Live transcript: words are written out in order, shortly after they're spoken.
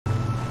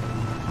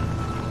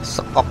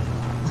Skok.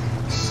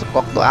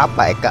 Skok tuh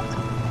apa Eka?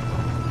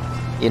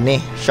 Ini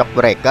shock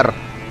breaker.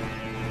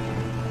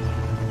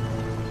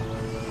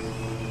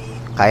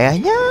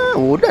 Kayaknya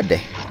udah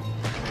deh.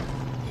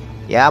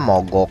 Ya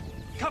mogok.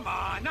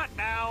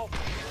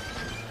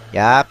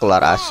 Ya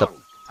keluar asap.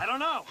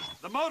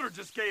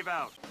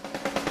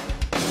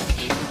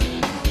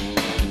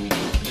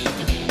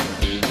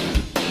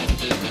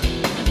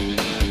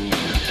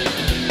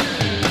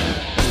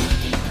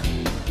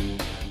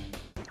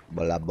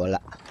 Bola-bola.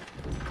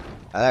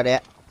 Halo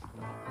dek.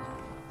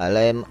 Halo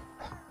em.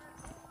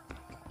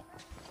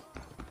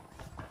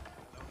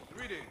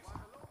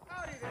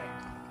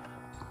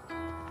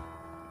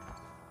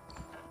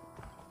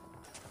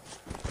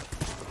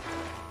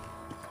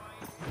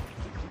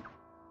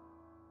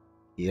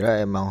 Kira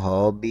emang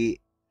hobi.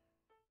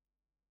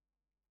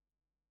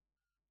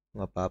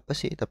 Nggak apa-apa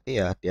sih, tapi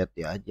ya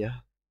hati-hati aja.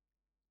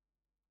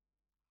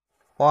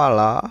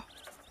 Walah.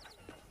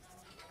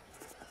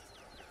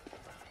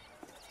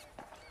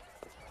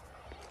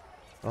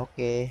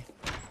 Oke.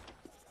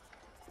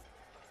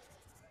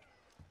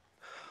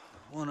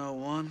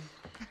 101.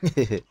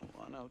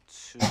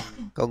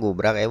 102. Kok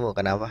gubrak emu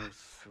kenapa?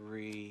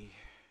 103.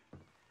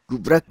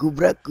 Gubrak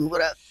gubrak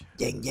gubrak.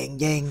 Jeng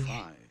jeng jeng.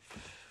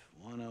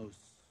 106.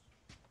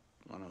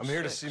 I'm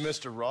here to see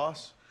Mr.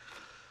 Ross.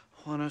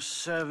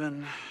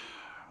 107.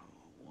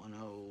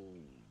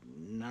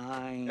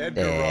 109.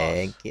 Edgar Ross.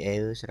 Thank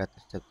you 100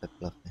 cepet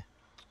loh.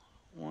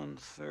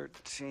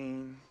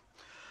 113.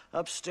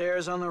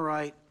 Upstairs on the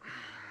right.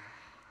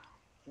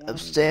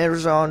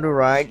 Upstairs on the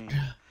right.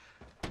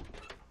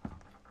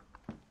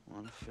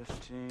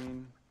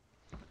 115.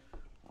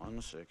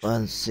 116.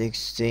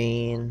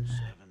 116.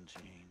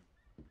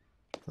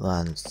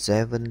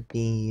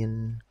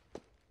 117.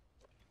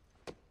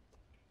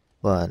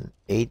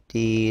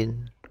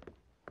 118.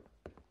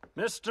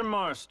 Mr.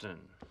 Marston,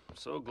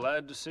 so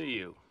glad to see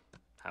you.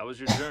 How was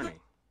your journey?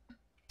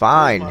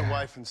 Fine. My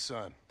wife and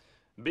son.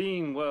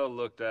 Being well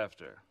looked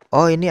after.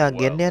 Oh ini Well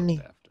agennya looked nih.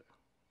 after.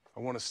 I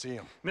want to see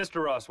him.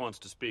 Mr. Ross wants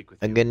to speak with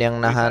you. Agen yang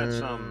We've had nahan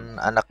some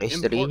anak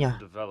istrinya. important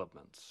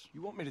developments.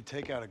 You want me to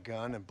take out a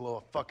gun and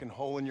blow a fucking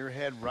hole in your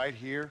head right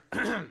here?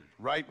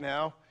 Right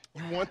now?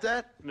 You want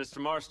that? Mr.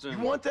 Marston. You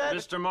want that?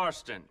 Mr.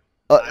 Marston.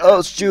 I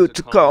asked you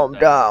to calm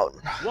down.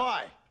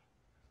 Why?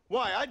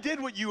 Why? I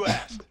did what you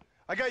asked.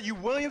 I got you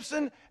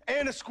Williamson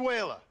and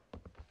Escuela.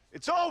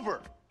 It's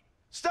over.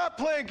 Stop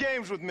playing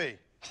games with me.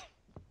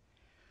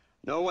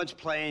 No one's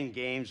playing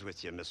games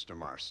with you, Mr.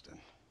 Marston.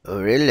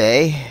 Oh,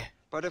 really?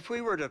 But if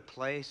we were to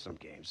play some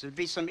games, there'd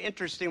be some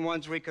interesting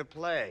ones we could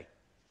play.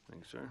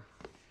 Thanks, sir.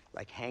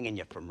 Like hanging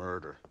you for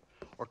murder.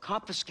 Or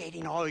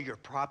confiscating all of your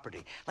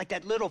property. Like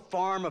that little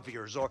farm of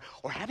yours. Or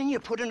having you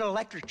put in an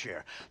electric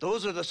chair.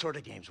 Those are the sort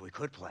of games we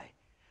could play.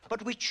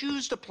 But we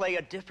choose to play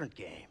a different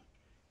game.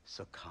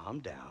 So calm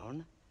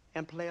down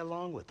and play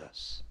along with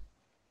us.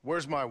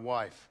 Where's my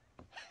wife?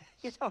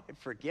 You know, I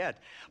forget.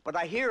 But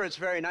I hear it's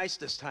very nice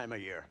this time of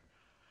year.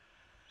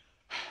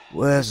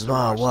 Where's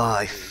my Marston,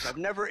 wife? please, I've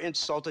never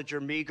insulted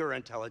your meager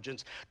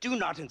intelligence. Do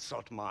not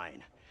insult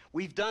mine.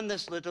 We've done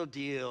this little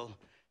deal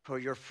for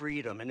your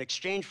freedom in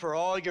exchange for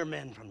all your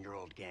men from your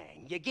old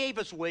gang. You gave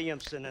us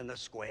Williamson and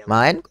Escuela.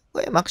 Main kok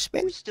kayak Max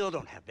Payne. We still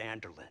don't have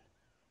Vanderlyn.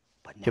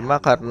 But now Cuma we know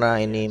karena where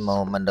he ini is.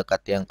 mau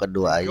mendekati yang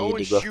kedua aja, Go jadi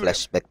and gua shoot him.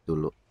 flashback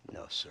dulu.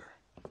 No, sir.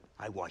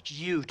 I want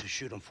you to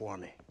shoot him for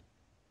me.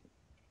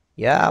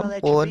 Ya I'll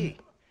let you ampun, be.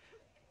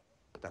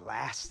 The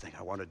last thing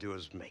I want to do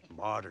is make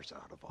martyrs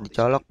out of all these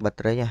dicolok people.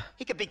 baterainya.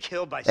 He could be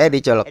killed by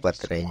Dicolok some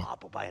baterainya.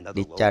 swab or by another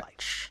Di lowlife.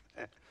 charge.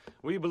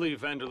 We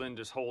believe Vanderlyn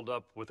is holed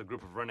up with a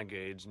group of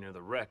renegades near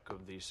the wreck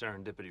of the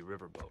Serendipity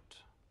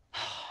riverboat.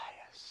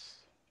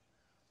 Yes.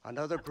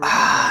 Another group.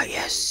 Ah, of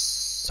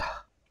yes.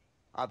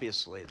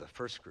 Obviously, the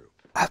first group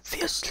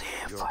Obviously,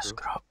 Your first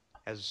group? group.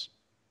 has,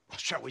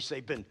 shall we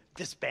say, been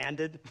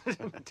disbanded.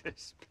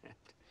 Disband.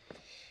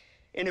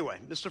 Anyway,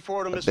 Mr.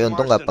 Ford and Tapi Mr.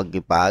 untung nggak Marston,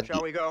 pagi-pagi.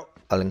 shall we go?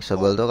 Paling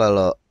sebel tuh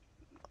kalau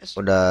Mr.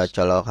 udah Marston,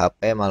 colok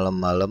HP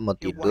malam-malam mau your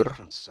tidur,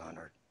 wife and son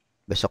are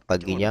besok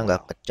paginya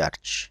nggak ke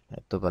charge.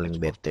 Itu paling let's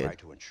both bete. try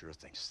to ensure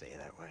things stay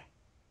that way.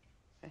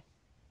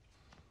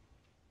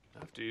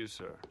 After you,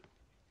 sir.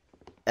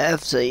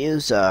 FC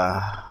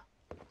user.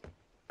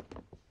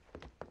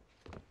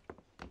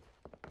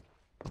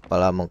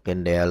 Apalah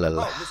mungkin dia Oh,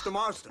 lelah. Mr.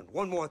 Marston,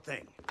 one more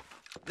thing.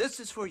 This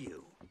is for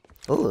you.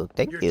 Oh,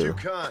 thank You're you. too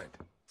kind.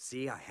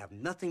 See, I have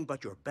nothing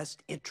but your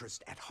best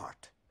interest at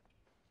heart.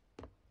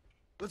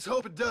 Let's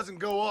hope it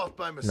doesn't go off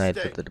by Nah itu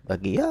mistake. tadi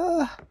pagi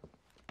ya.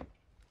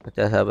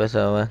 Pecah sampai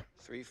sama.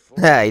 3-4.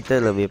 Nah itu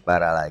lebih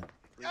parah lagi.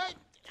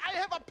 I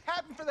have a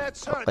patent for that,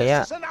 sir.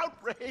 Pokoknya This is an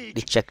outrage.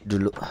 dicek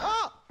dulu.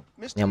 Ah,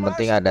 Mr. Yang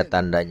penting ada Marston.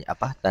 tandanya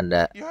apa?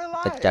 Tanda You're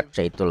alive.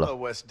 ke-charge itu Hello,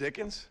 loh. Wes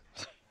Dickens.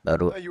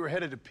 Baru Thought you were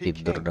headed to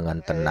Peking. tidur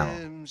dengan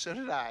tenang. So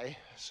did I.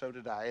 So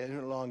did I. A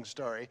long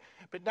story.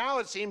 But now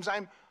it seems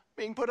I'm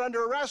being put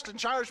under arrest and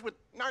charged with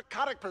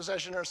narcotic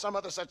possession or some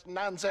other such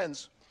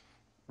nonsense.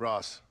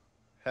 Ross,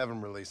 Have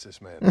him release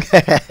this man.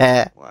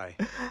 Why?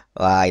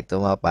 Wah, itu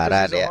mah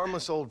parah Because he's deh. a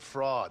harmless old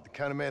fraud, the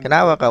kind of man that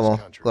Kenapa broke this kamu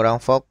country. kurang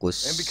fokus?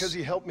 And because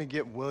he helped me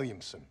get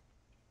Williamson.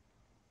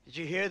 Did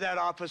you hear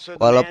that, officer?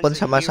 The Walaupun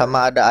man's a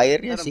sama-sama hero. ada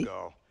airnya Let him sih.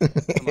 go.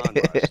 Come on,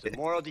 Marston.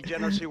 Moral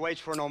degeneracy waits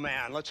for no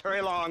man. Let's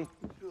hurry along.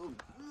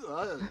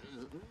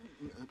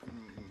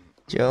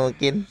 Cuma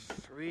mungkin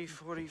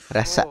 344.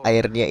 rasa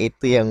airnya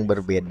itu yang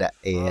berbeda,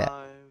 iya.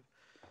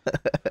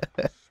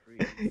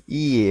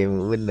 Iya,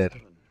 bener.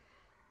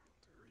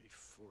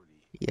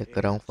 Iya,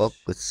 kurang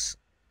fokus.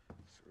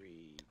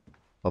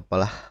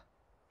 Apalah,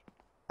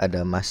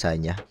 ada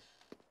masanya.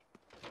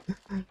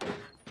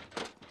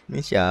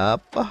 Ini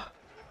siapa?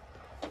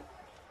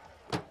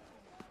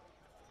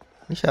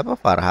 Ini siapa,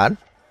 Farhan?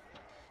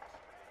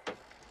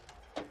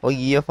 Oh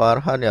iya,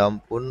 Farhan, ya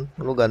ampun,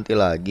 lu ganti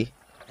lagi.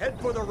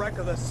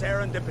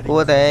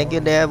 Oh, thank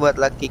you deh buat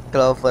Lucky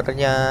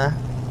Clover-nya.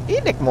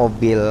 Ini naik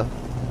mobil.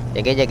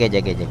 Jaga.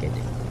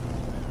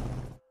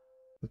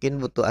 Mungkin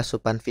butuh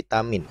asupan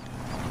vitamin.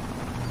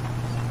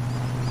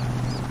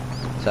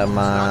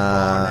 Sama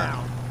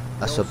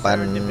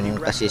asupan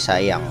kasih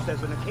sayang.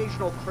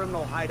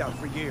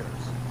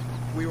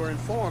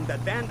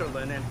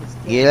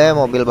 Gila,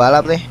 mobil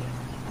balap nih.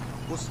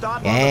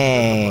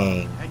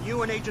 Geng.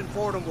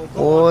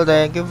 Oh,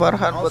 thank you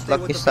Farhan buat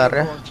Lucky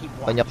Star-nya.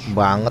 Banyak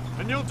banget.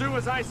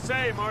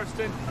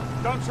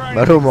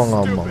 Baru mau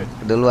ngomong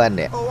duluan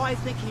ya.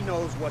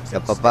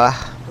 Gak apa-apa lah.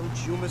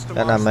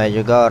 Kan namanya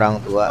juga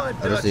orang tua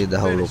harus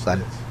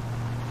didahulukan.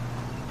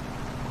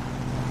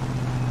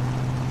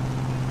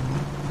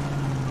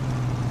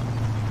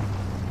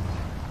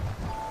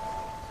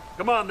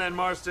 Come on then,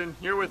 Marston.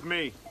 You're with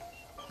me.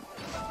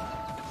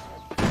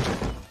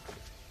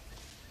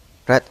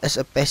 Ride as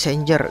a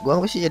passenger. Gua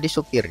masih jadi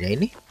supirnya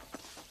ini.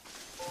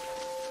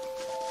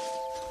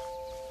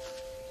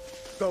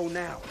 Go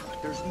now.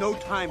 There's no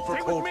time for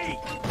cold feet.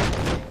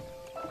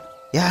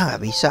 Ya nggak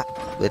bisa.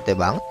 Bete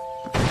banget.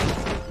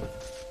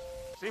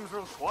 Seems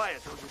real quiet,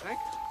 don't you think?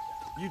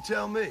 You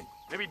tell me.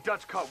 Maybe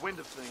Dutch caught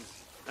wind of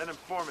things. That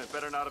informant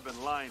better not have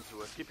been lying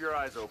to us. Keep your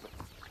eyes open.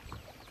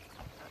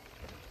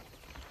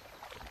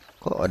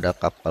 Kok ada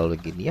kapal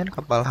beginian,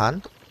 kapal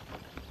hantu?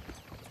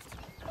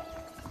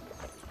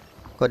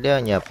 Kok dia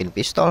nyiapin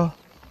pistol?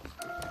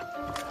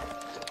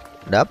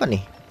 Ada apa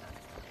nih?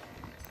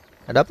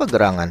 Ada apa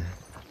gerangan?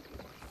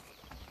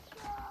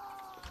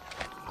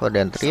 Kok ada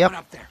yang teriak?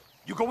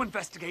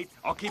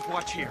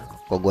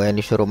 Kok gue yang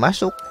disuruh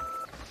masuk?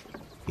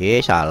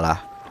 Salah.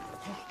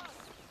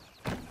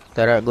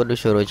 Ntar gue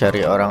disuruh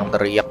cari orang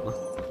teriak.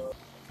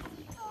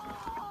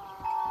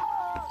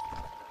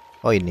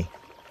 Oh ini.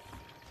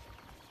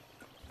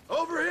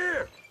 Over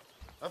here!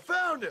 I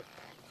found him!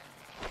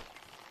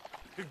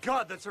 Good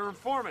God, that's our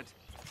informant.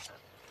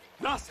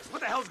 Gnosis,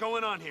 what the hell's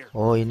going on here?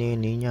 Oh ini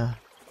ininya.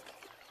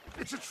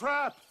 It's a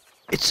trap!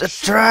 It's a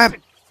trap!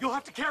 You'll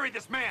have to carry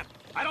this man.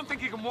 I don't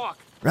think he can walk.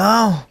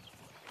 No!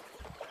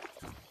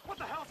 What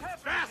the hell's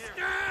happening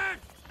here?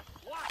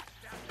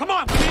 Come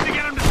on, we need to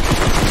get him to...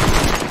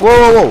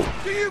 Wow.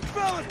 Do you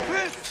fellas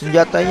piss?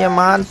 Senjatanya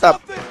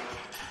mantap.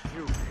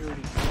 You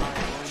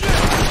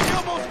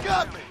almost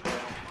got me!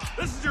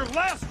 This is your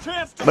last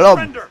chance to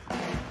Belum. surrender.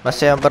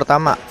 Masih yang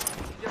pertama.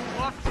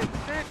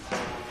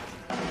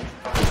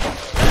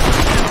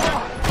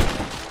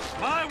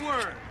 My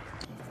word.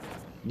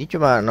 Ini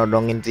cuma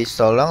nodongin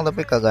pistol doang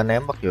tapi kagak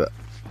nembak juga.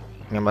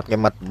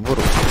 Ngemat-ngemat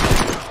buru.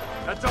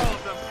 That's all of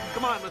them.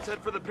 Come on, let's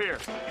head for the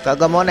pier.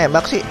 Kagak mau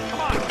nembak sih.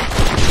 Come on.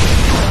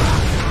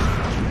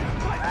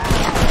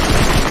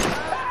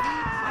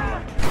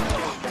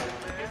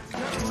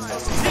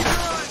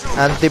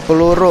 Anti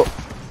peluru.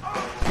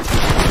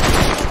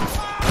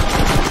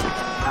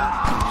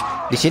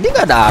 Di sini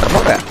nggak ada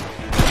armor ya?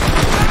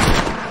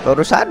 Baru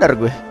sadar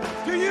gue.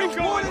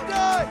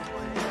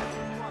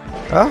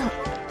 Oh,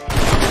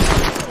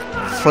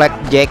 flak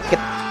jacket.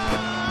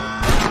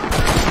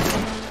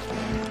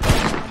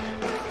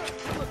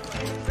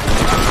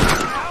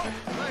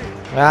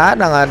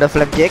 Nggak ada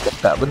flak jacket,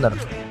 nggak bener.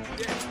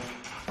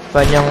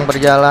 Panjang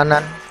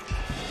perjalanan.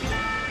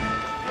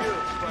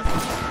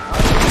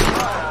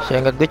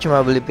 Saya ingat gue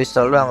cuma beli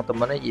pistol doang,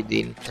 temennya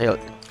jadiin shield.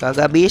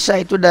 Kagak bisa,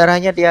 itu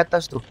darahnya di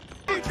atas tuh.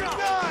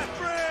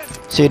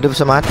 Hidup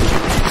semati.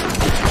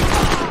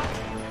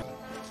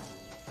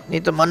 Ini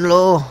teman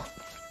lo.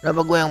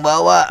 Kenapa gue yang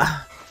bawa?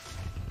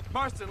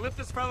 Marston, lift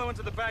this fellow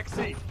into the back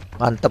seat.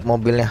 Mantap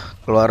mobilnya,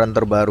 keluaran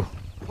terbaru.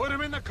 Put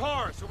him in the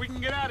car so we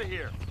can get out of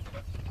here.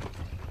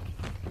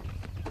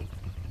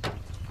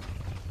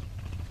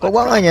 Kok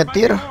gua nggak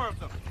nyetir?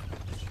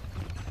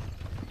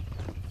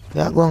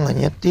 Ya gua nggak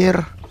nyetir.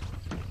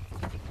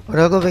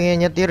 Udah gue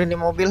pengen nyetir ini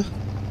mobil.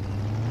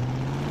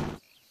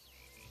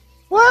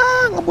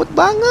 Wah, ngebut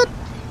banget.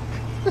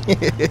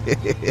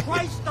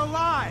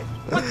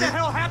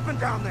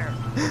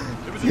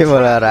 Ini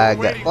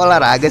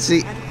olahraga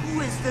sih.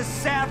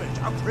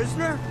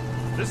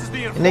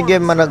 Ini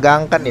game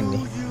menegangkan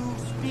ini.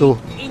 Tuh,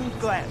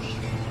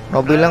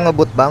 mobilnya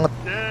ngebut banget.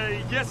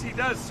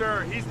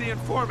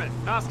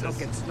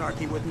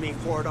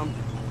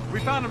 We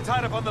found them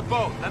tied up on the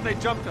boat, then they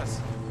jumped us.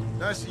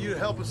 Nice of you to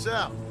help us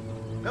out.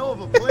 Hell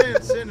of a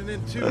plan sending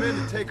in 2 men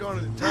to take on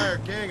an entire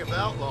gang of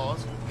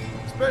outlaws.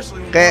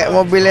 Especially when Kayak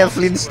mobilnya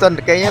Flintstone,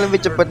 kayaknya lebih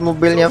cepat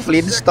mobilnya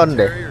Flintstone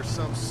deh.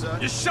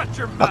 You shut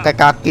your mouth. Pakai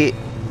kaki.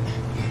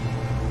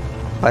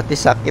 Pati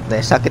sakit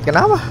nih. Sakit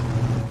kenapa?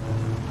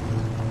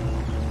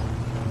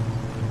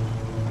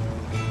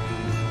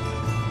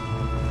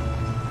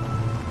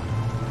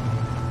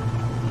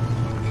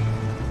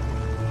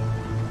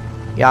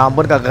 Ya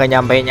ampun, kagak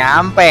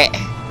nyampe-nyampe.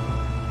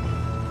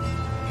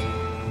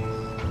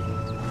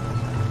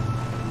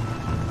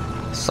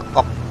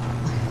 Sekok.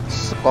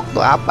 Sekok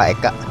tuh apa,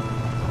 Eka?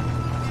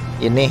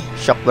 Ini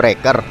shock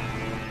breaker.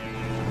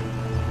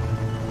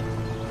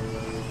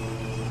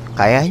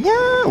 Kayaknya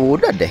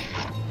udah deh.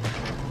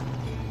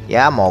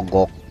 Ya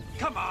mogok.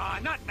 Come on,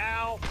 not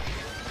now.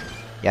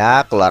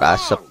 Ya keluar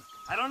asap.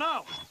 I don't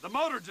know. The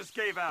motor just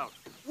gave out.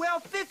 Well,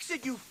 fix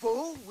it, you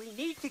fool. We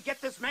need to get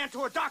this man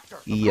to a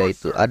doctor. Iya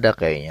itu ada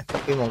kayaknya.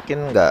 Tapi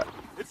mungkin nggak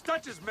It's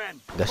Dutch's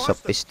men.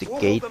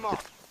 sophisticated.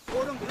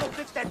 Fordham, he'll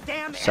fix that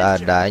damn engine.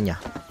 Seadanya.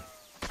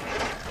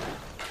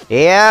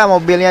 Iya,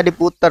 mobilnya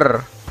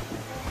diputer.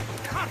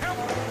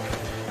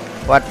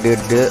 What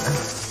the?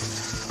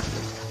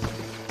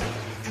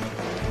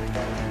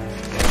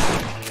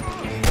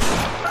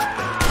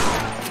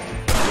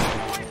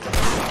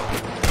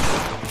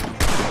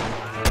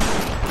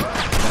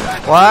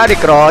 Wah,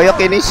 dikeroyok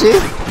ini sih.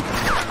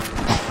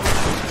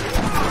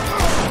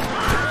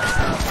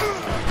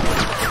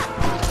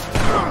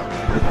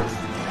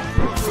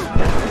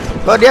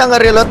 Kok dia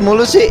nge-reload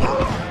mulu sih?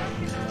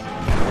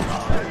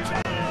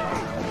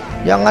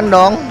 Jangan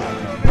dong.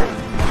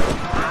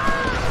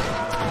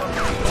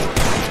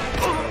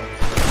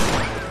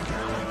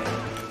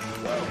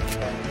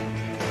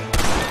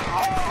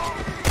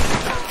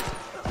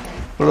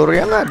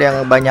 Pelurunya nggak ada yang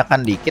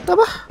banyakan dikit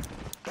apa?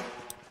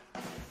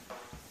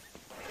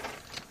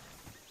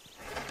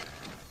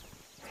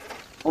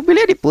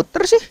 Mobilnya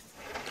diputer sih.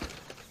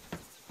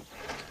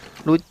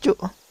 Lucu.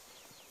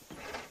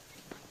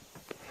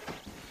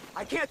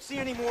 I can't see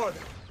any more of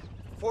them.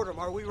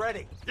 Fordham, are we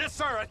ready? Yes,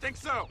 sir. I think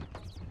so.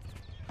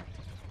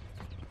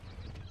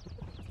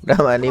 Udah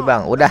mani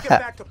bang, udah. Let's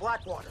get back to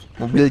Blackwater.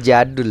 Mobil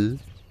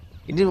jadul.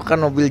 Ini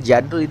bukan mobil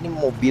jadul, ini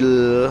mobil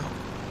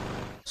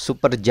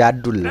super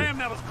jadul. Damn,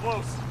 that was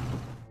close.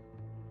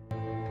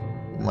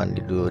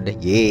 Mandi dulu deh,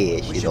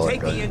 yes, We should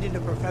take the dodol. engine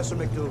to Professor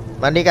McDougal.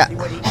 Mandi kak, See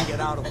what he can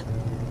get out of him.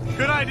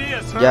 Good idea,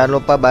 sir. jangan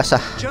lupa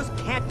basah. Just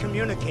can't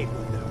communicate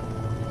with them.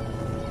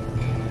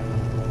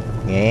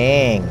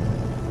 Ngeng.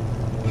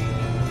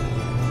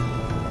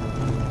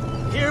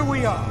 Here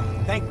we are.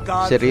 Thank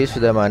God. Serius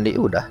sudah mandi,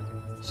 udah.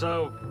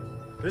 So,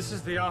 this is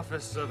the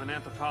office of an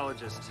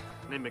anthropologist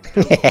named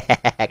McDougal.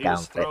 He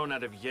was Kampret. thrown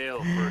out of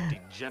Yale for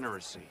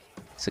degeneracy.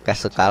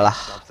 Suka-sukalah.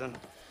 Something.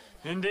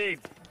 Indeed.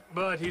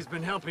 But he's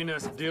been helping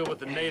us deal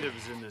with the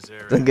natives in this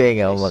area. Tunggu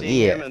ya ngomong,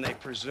 See iya. him and they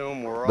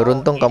presume we're all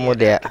Beruntung kamu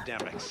idiot dia.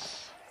 academics.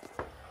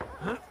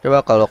 Coba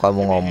kalau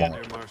kamu ngomong.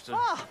 There, Marston.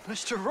 Ah,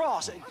 Mr.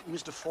 Ross,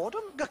 Mr.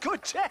 Fordham. Good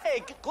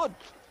day, good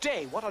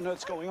day. What on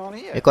earth's going on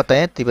here? Ini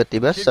kotanya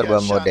tiba-tiba serba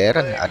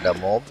modern, ada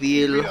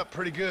mobil, Beat up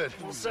pretty good.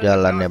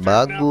 jalannya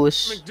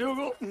bagus,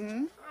 McDougal?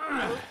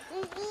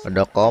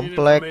 ada Need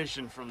komplek,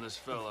 information from this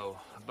fellow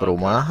about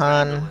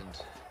perumahan.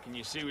 Vanderland. Can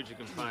you see what you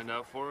can find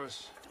out for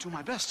us? Do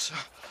my best, sir.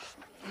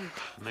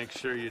 Make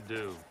sure you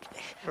do.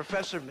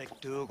 Professor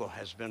McDougal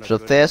has been a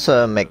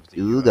Professor good friend of the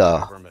McDougal.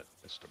 government,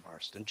 Mr.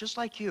 Marston, just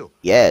like you.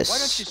 Yes. Why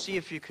don't you see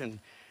if you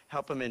can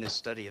help him in his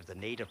study of the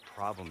native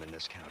problem in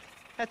this county?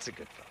 That's a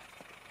good thought.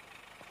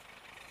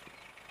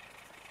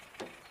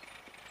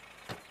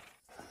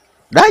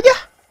 Dah aja.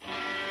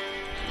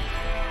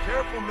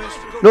 Careful,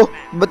 mister. Loh,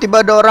 tiba-tiba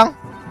ada orang.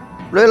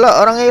 Loh,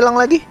 lah, orangnya hilang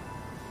lagi.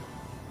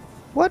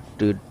 What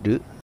the?